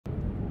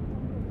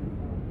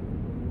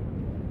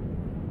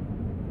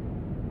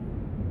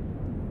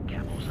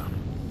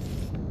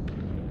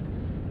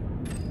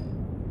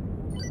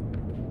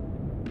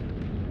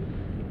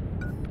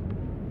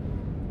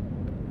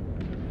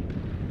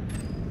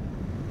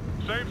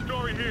Same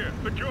story here.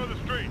 Secure the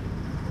street.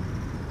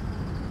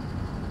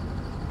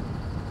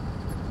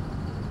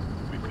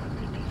 We've got an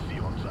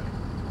APC on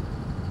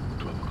site.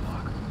 12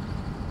 o'clock.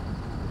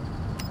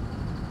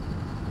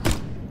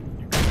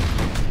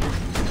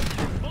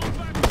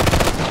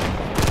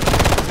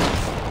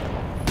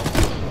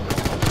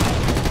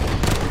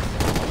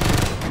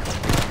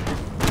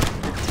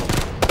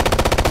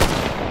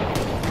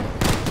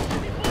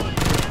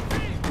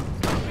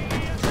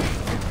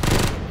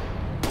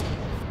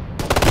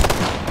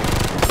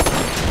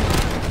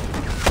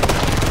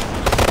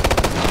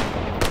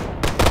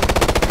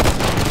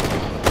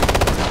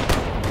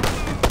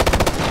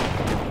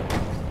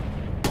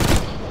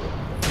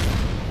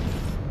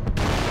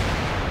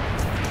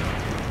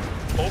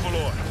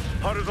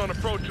 Hunter's on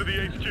approach to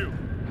the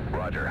HQ.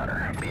 Roger,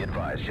 Hunter. Be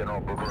advised,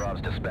 General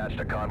Bukharov's dispatched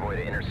a convoy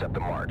to intercept the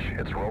march.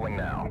 It's rolling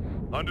now.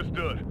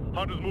 Understood.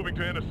 Hunter's moving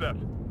to intercept.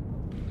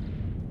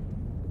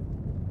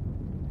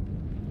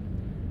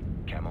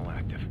 Camo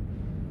active.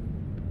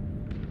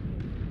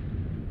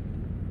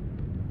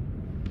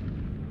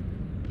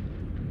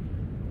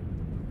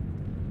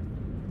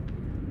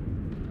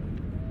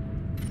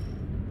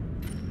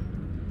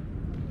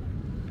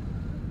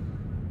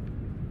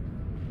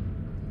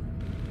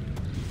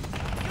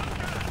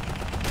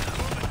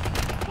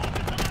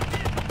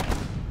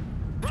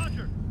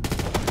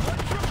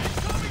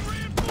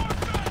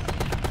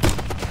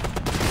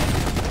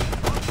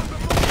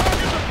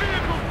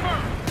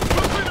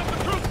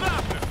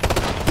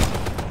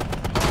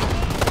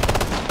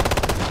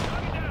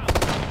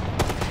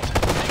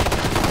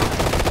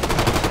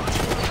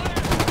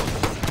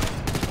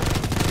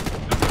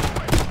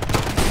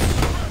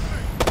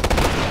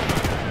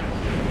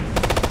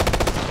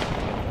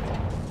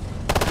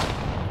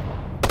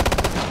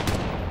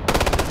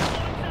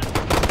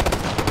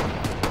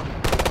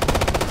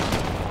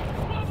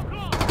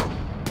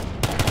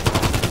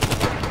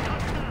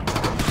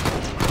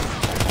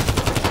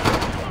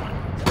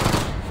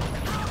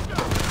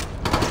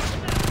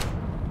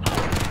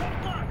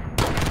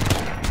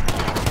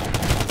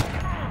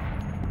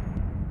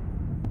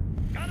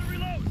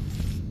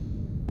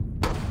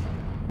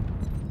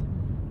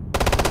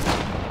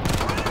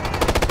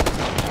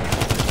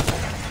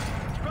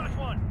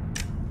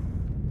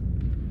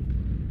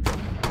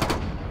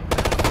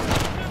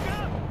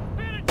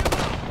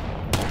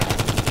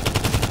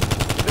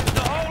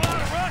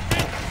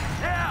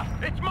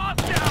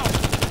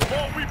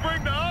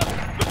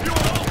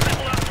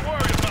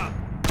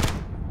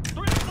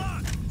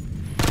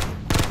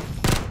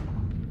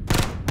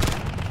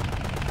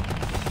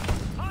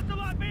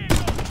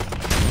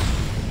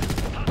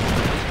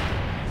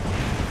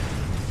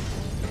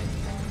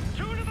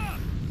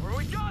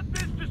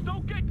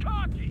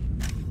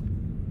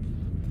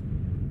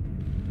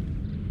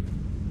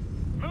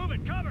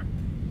 Cover!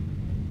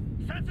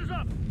 Sensors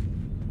up!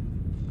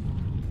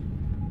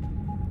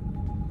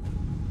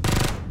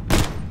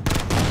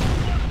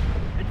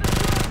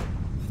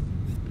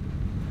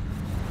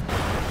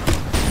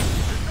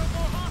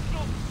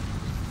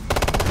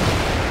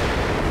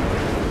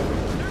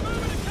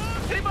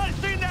 Anybody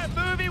seen that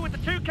movie with the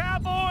two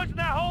cowboys and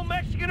that whole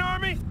Mexican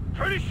army?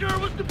 Pretty sure it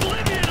was the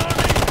Bolivian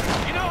army!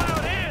 You know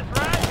how it is,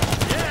 right?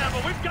 Yeah,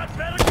 but we've got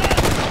better guns!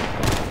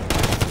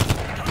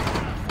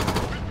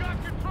 We've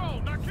got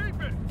control, now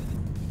keep it!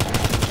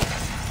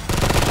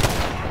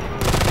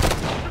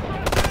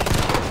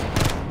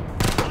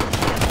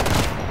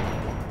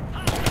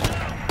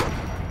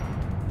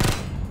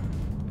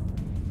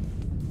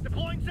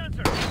 Deploying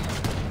sensor!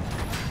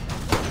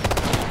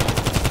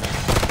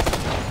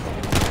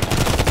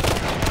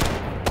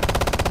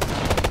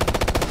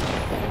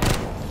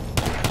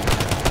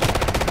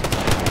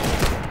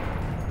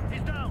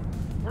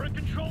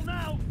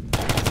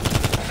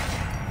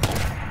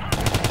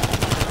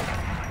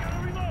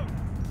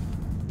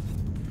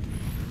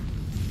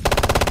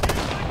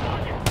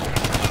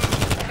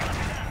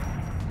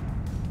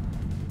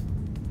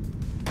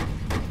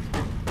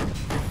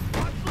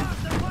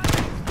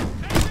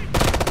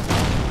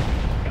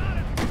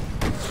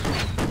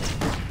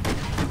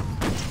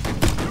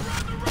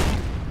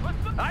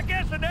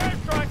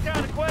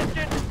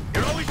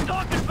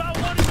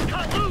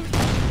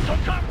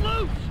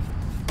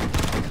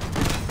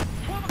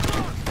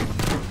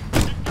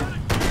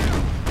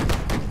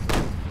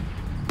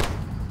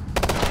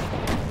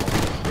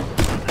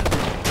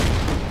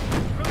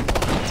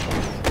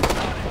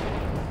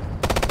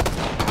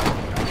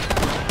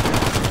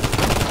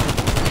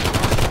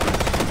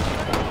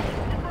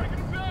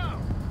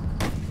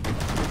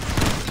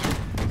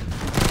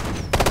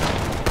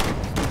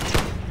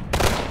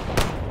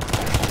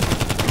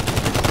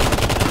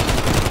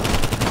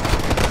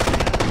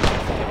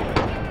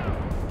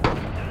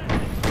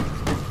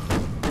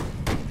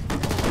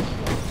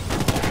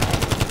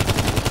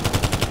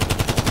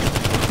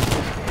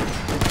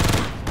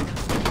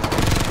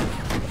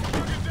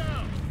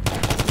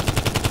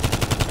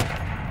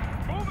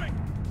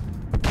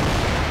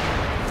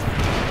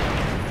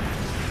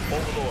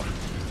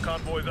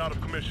 Convoy's out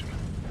of commission.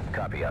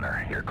 Copy,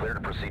 Hunter. You're clear to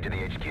proceed to the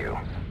HQ.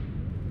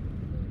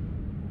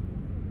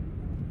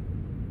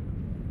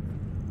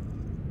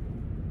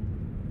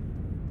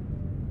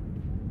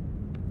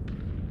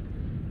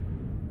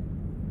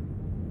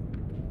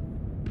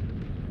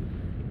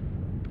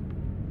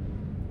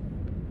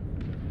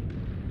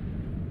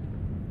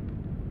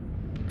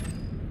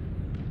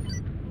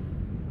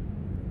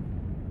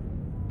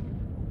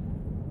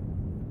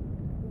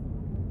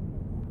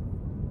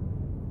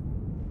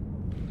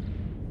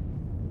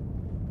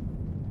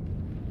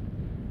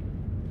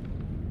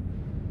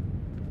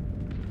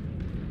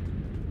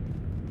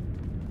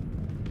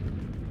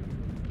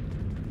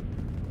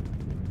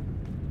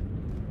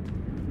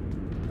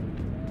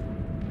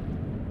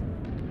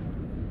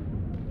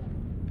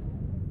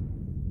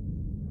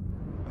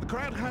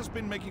 has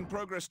been making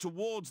progress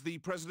towards the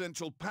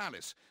presidential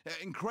palace.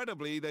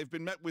 Incredibly, they've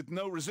been met with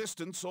no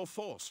resistance or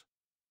force.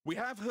 We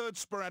have heard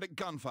sporadic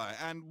gunfire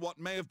and what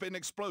may have been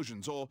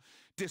explosions or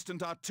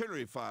distant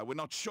artillery fire, we're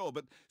not sure,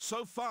 but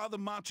so far the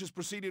march has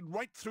proceeded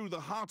right through the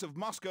heart of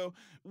Moscow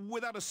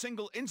without a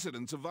single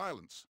incident of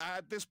violence.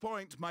 At this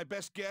point, my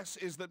best guess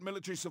is that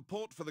military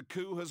support for the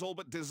coup has all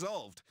but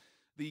dissolved.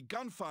 The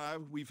gunfire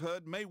we've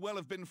heard may well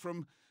have been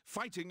from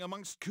fighting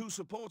amongst coup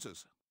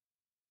supporters.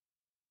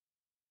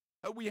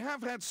 We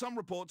have had some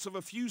reports of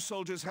a few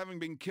soldiers having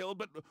been killed,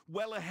 but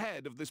well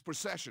ahead of this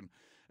procession.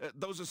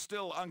 Those are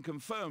still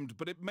unconfirmed,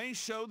 but it may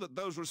show that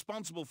those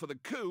responsible for the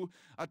coup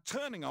are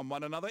turning on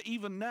one another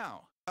even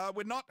now.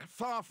 We're not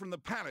far from the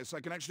palace.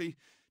 I can actually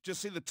just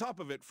see the top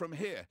of it from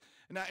here.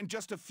 Now, in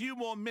just a few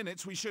more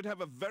minutes, we should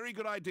have a very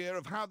good idea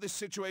of how this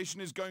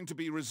situation is going to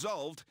be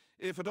resolved,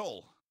 if at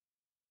all.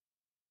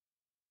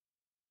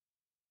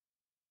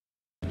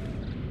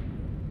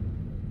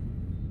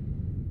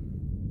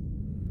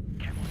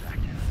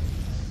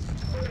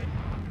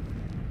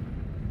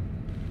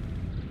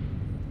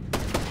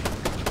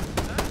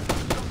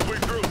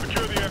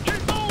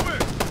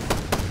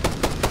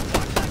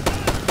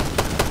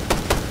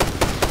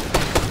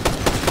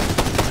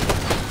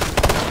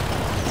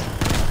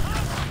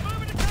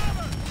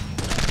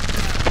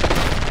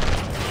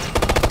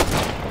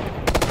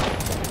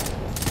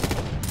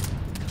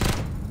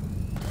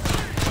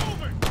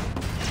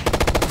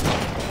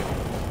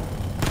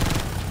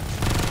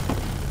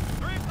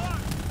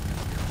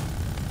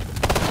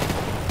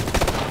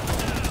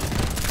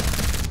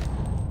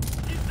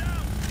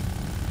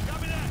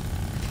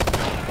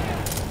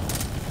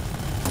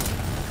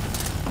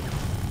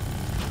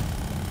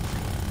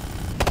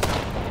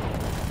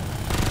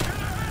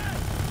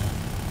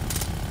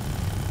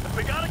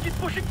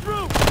 Pushing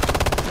through!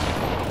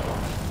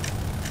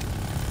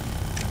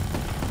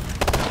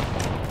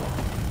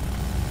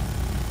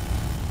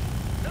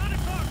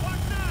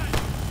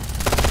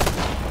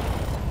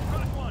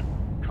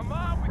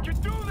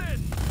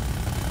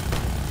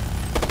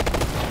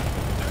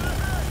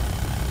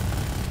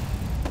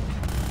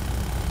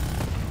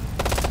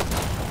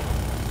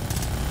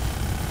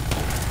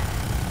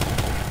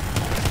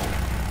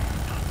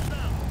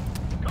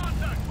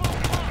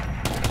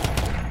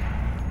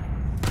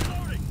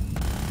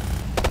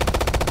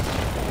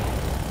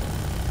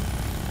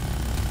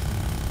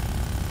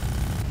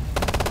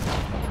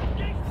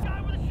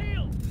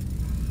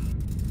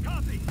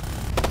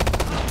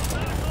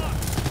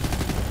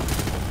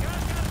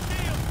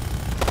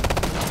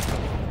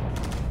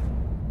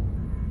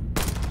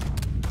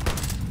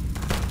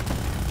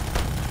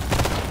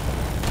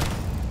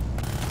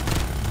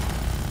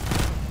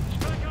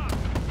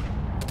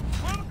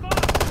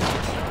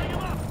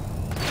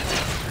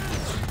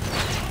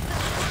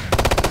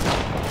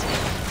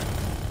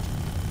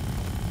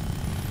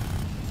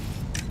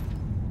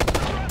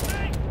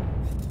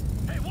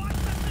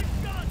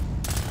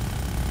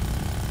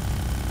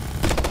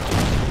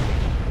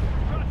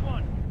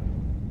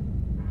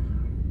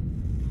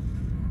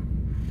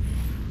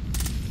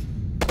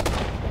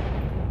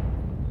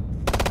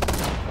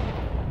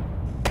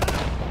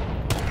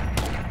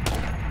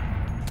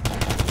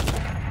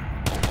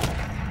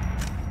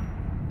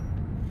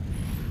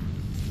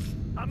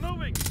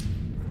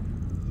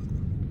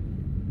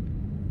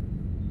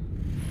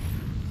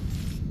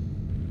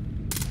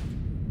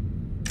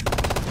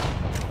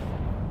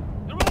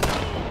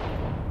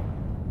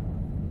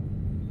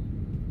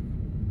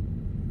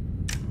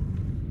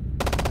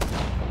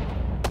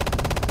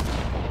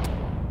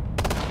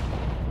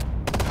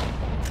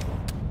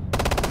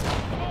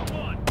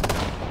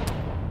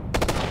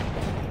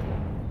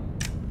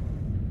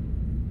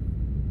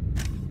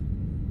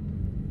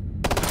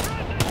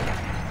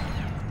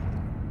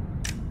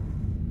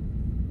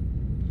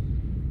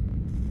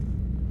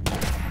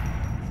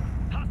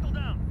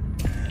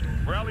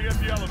 Rally at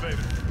the elevator.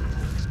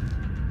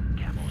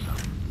 Camo's up.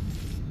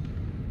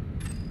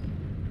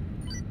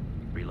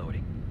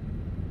 Reloading.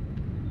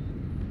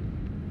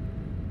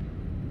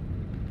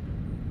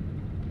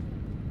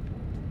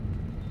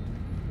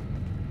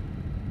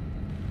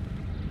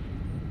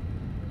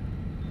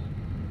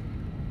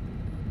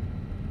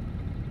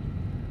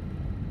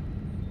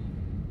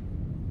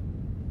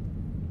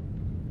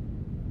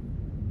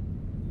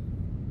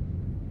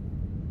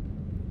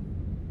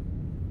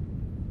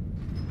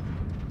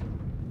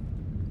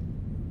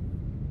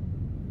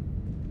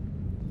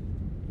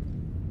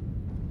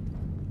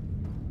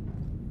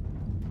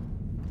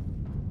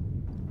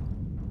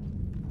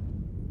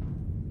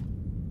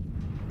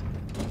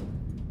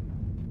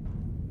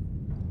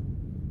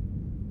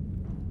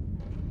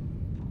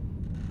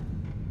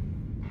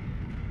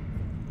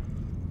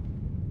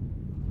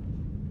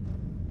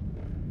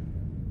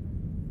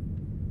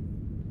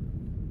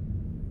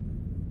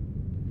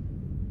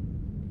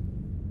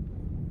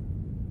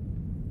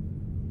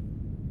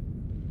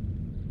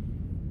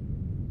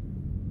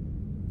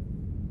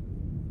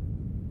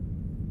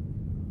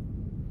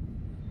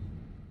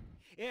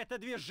 Это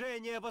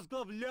движение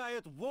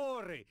возглавляют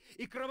воры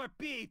и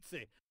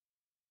кровопийцы.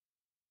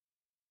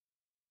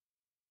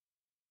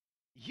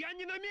 Я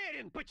не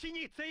намерен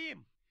подчиниться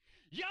им!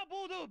 Я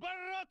буду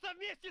бороться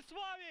вместе с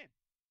вами!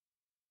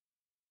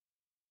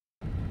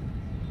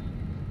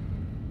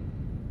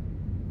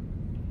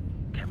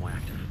 Camo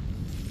active.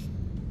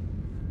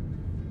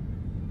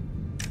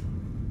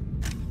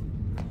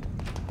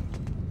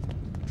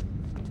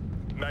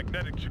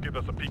 Magnetic should give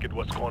us a peek at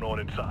what's going on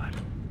inside.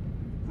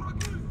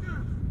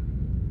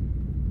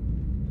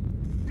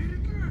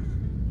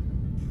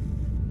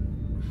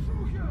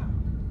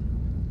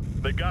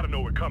 They gotta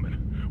know we're coming.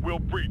 We'll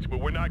breach,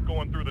 but we're not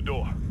going through the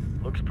door.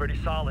 Looks pretty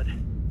solid.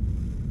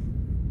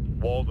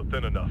 Walls are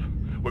thin enough.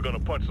 We're gonna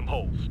punch some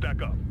holes.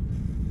 Stack up.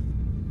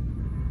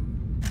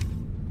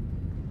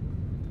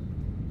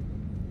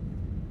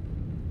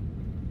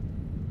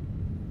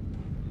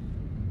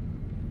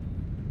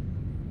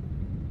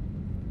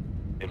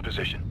 In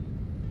position.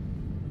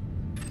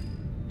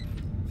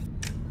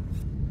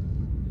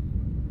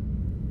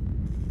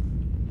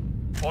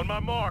 On my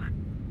mark.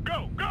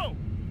 Go, go!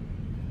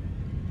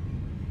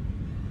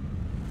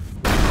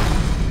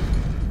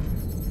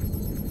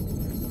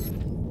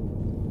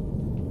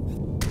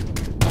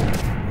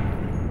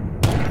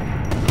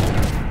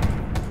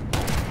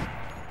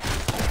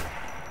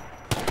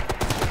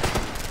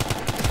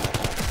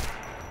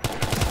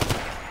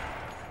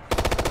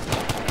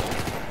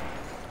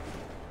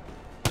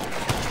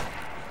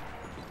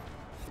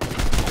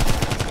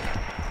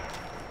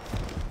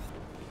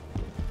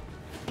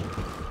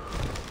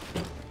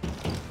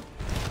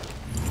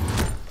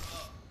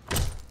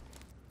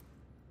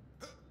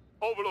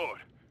 Overlord,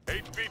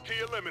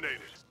 HVT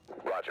eliminated.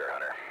 Roger,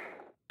 Hunter.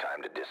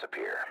 Time to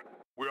disappear.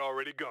 We're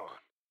already gone.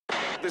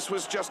 This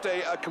was just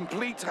a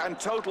complete and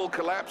total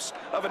collapse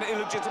of an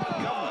illegitimate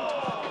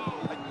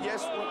government.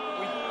 Yes,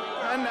 we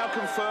can now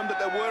confirm that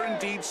there were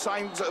indeed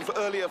signs of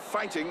earlier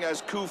fighting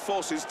as coup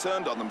forces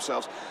turned on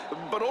themselves.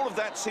 But all of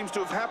that seems to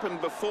have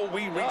happened before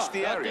we reached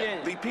the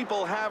area. The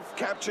people have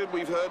captured,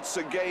 we've heard,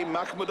 Sergei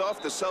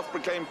Makhmudov, the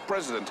self-proclaimed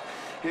president.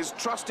 His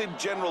trusted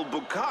general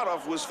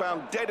Bukharov was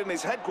found dead in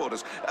his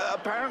headquarters,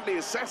 apparently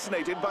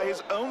assassinated by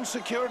his own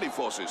security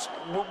forces.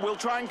 We'll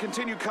try and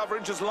continue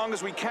coverage as long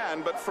as we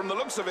can, but from the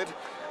looks of it,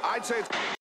 I'd say it's...